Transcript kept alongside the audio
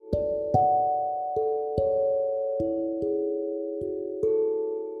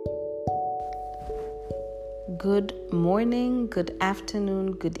Good morning, good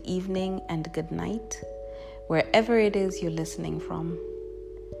afternoon, good evening, and good night, wherever it is you're listening from.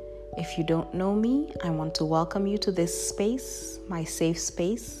 If you don't know me, I want to welcome you to this space, my safe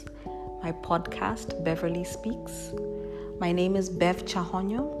space, my podcast, Beverly Speaks. My name is Bev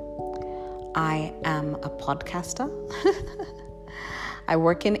Chahonyo. I am a podcaster. I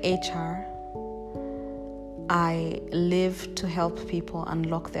work in HR. I live to help people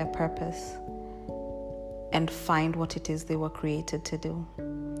unlock their purpose and find what it is they were created to do.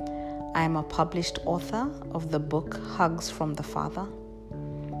 I am a published author of the book Hugs from the Father.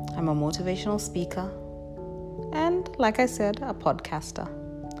 I'm a motivational speaker and, like I said, a podcaster.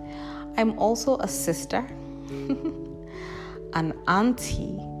 I'm also a sister, an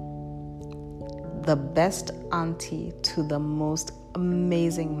auntie, the best auntie to the most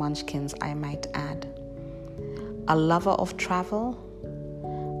amazing munchkins, I might add, a lover of travel,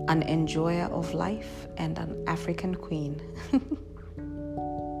 an enjoyer of life, and an African queen.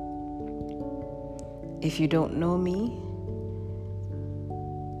 If you don't know me,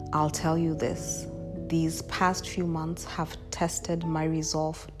 I'll tell you this. These past few months have tested my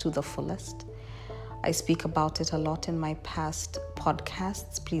resolve to the fullest. I speak about it a lot in my past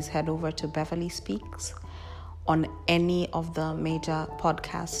podcasts. Please head over to Beverly Speaks on any of the major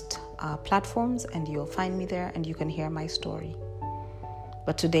podcast platforms and you'll find me there and you can hear my story.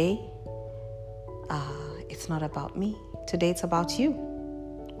 But today, it's not about me. Today, it's about you.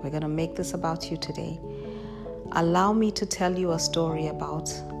 We're going to make this about you today. Allow me to tell you a story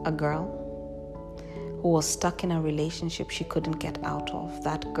about a girl who was stuck in a relationship she couldn't get out of.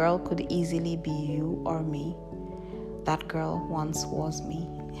 That girl could easily be you or me. That girl once was me.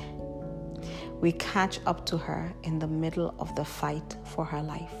 We catch up to her in the middle of the fight for her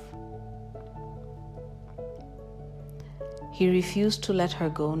life. He refused to let her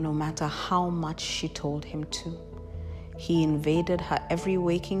go no matter how much she told him to. He invaded her every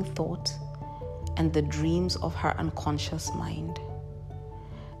waking thought and the dreams of her unconscious mind.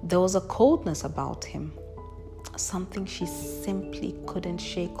 There was a coldness about him, something she simply couldn't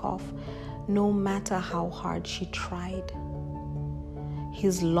shake off, no matter how hard she tried.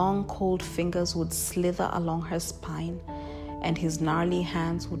 His long, cold fingers would slither along her spine, and his gnarly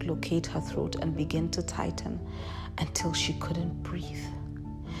hands would locate her throat and begin to tighten until she couldn't breathe.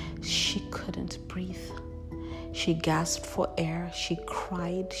 She couldn't breathe. She gasped for air. She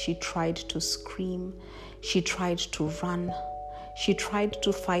cried. She tried to scream. She tried to run. She tried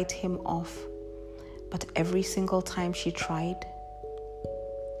to fight him off. But every single time she tried,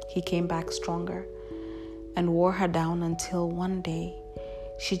 he came back stronger and wore her down until one day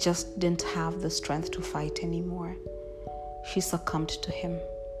she just didn't have the strength to fight anymore. She succumbed to him.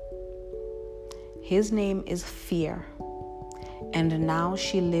 His name is Fear, and now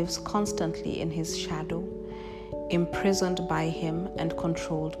she lives constantly in his shadow, imprisoned by him and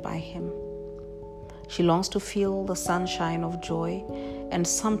controlled by him. She longs to feel the sunshine of joy, and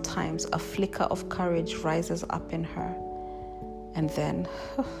sometimes a flicker of courage rises up in her. And then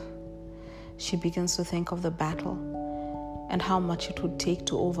she begins to think of the battle and how much it would take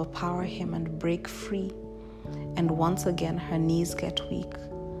to overpower him and break free. And once again, her knees get weak.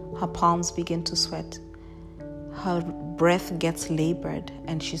 Her palms begin to sweat. Her breath gets labored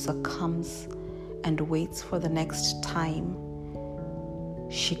and she succumbs and waits for the next time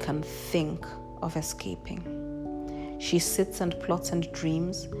she can think of escaping. She sits and plots and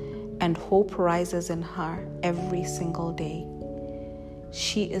dreams, and hope rises in her every single day.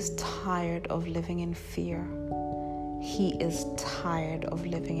 She is tired of living in fear. He is tired of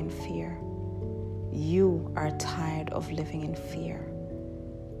living in fear. You are tired of living in fear.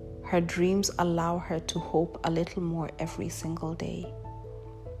 Her dreams allow her to hope a little more every single day.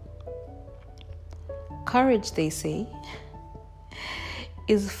 Courage, they say,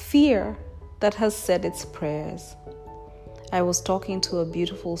 is fear that has said its prayers. I was talking to a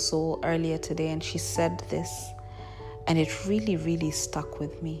beautiful soul earlier today and she said this, and it really, really stuck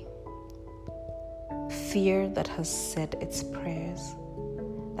with me. Fear that has said its prayers.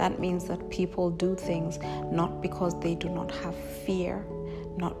 That means that people do things not because they do not have fear,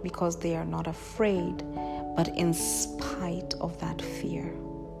 not because they are not afraid, but in spite of that fear.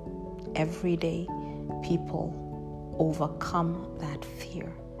 Every day, people overcome that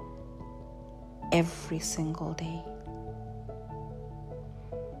fear. Every single day.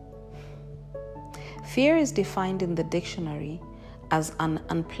 Fear is defined in the dictionary as an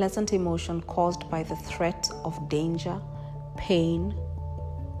unpleasant emotion caused by the threat of danger, pain,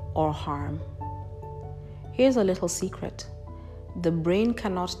 or harm. Here's a little secret. The brain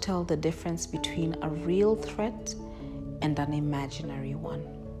cannot tell the difference between a real threat and an imaginary one.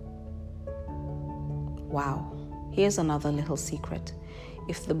 Wow, here's another little secret.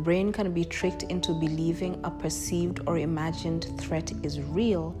 If the brain can be tricked into believing a perceived or imagined threat is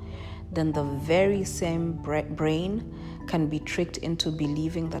real, then the very same brain can be tricked into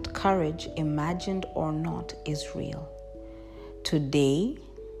believing that courage, imagined or not, is real. Today,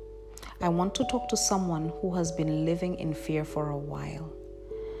 I want to talk to someone who has been living in fear for a while.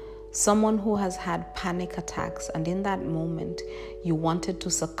 Someone who has had panic attacks, and in that moment, you wanted to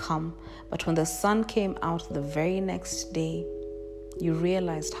succumb, but when the sun came out the very next day, you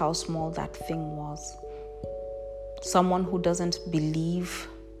realized how small that thing was. Someone who doesn't believe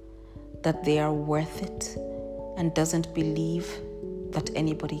that they are worth it and doesn't believe that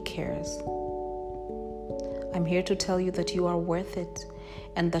anybody cares. I'm here to tell you that you are worth it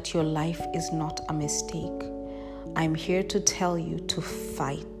and that your life is not a mistake. I'm here to tell you to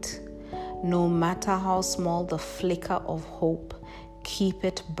fight. No matter how small the flicker of hope, keep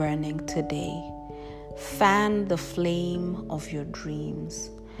it burning today. Fan the flame of your dreams.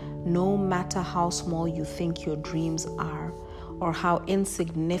 No matter how small you think your dreams are or how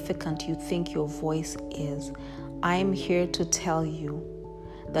insignificant you think your voice is, I'm here to tell you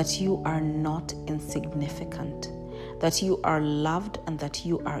that you are not insignificant, that you are loved and that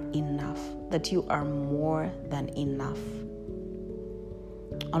you are enough, that you are more than enough.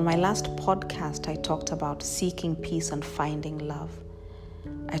 On my last podcast, I talked about seeking peace and finding love.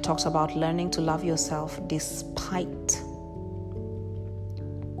 I talked about learning to love yourself despite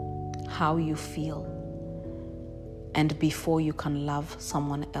how you feel and before you can love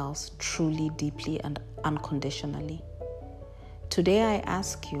someone else truly, deeply, and unconditionally. Today I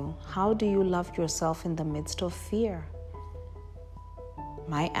ask you, how do you love yourself in the midst of fear?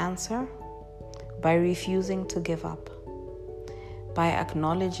 My answer? By refusing to give up. By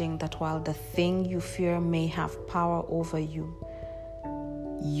acknowledging that while the thing you fear may have power over you,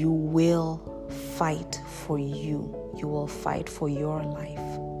 you will fight for you. You will fight for your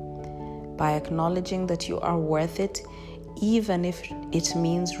life. By acknowledging that you are worth it, even if it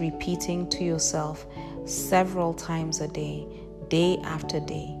means repeating to yourself several times a day, day after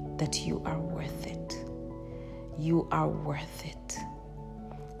day, that you are worth it. You are worth it.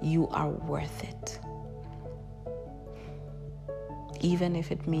 You are worth it. Even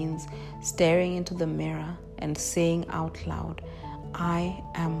if it means staring into the mirror and saying out loud, I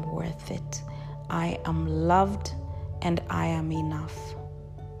am worth it. I am loved and I am enough.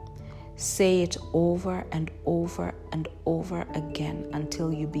 Say it over and over and over again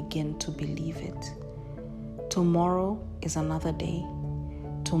until you begin to believe it. Tomorrow is another day.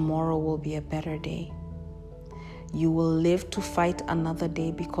 Tomorrow will be a better day. You will live to fight another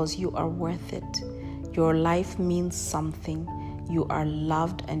day because you are worth it. Your life means something. You are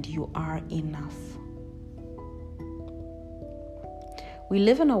loved and you are enough. We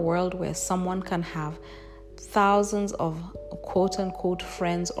live in a world where someone can have thousands of quote-unquote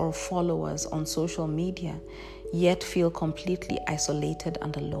friends or followers on social media, yet feel completely isolated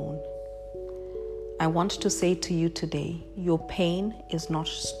and alone. I want to say to you today, your pain is not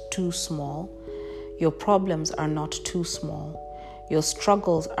too small. Your problems are not too small. Your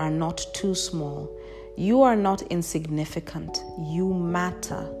struggles are not too small. You are not insignificant. You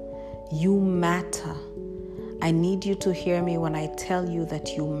matter. You matter. I need you to hear me when I tell you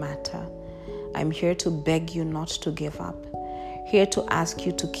that you matter. I'm here to beg you not to give up. Here to ask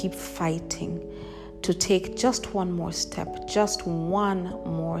you to keep fighting, to take just one more step, just one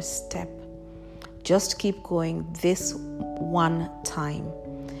more step. Just keep going this one time.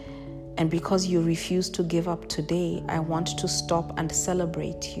 And because you refuse to give up today, I want to stop and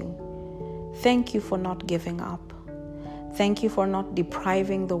celebrate you. Thank you for not giving up. Thank you for not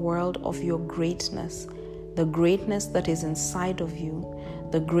depriving the world of your greatness, the greatness that is inside of you,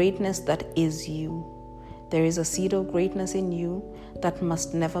 the greatness that is you. There is a seed of greatness in you that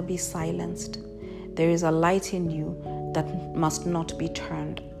must never be silenced. There is a light in you that must not be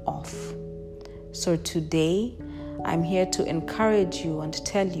turned off. So today, I'm here to encourage you and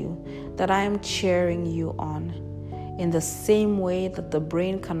tell you that I am cheering you on. In the same way that the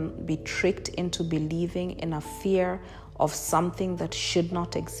brain can be tricked into believing in a fear of something that should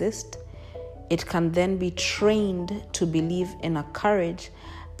not exist, it can then be trained to believe in a courage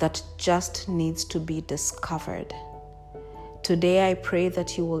that just needs to be discovered. Today I pray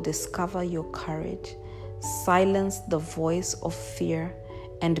that you will discover your courage, silence the voice of fear,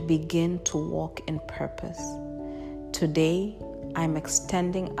 and begin to walk in purpose. Today, I'm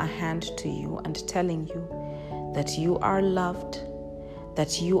extending a hand to you and telling you that you are loved,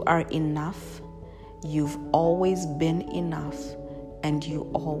 that you are enough, you've always been enough, and you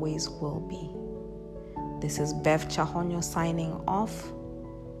always will be. This is Bev Chahonyo signing off.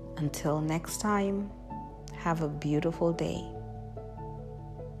 Until next time. Have a beautiful day.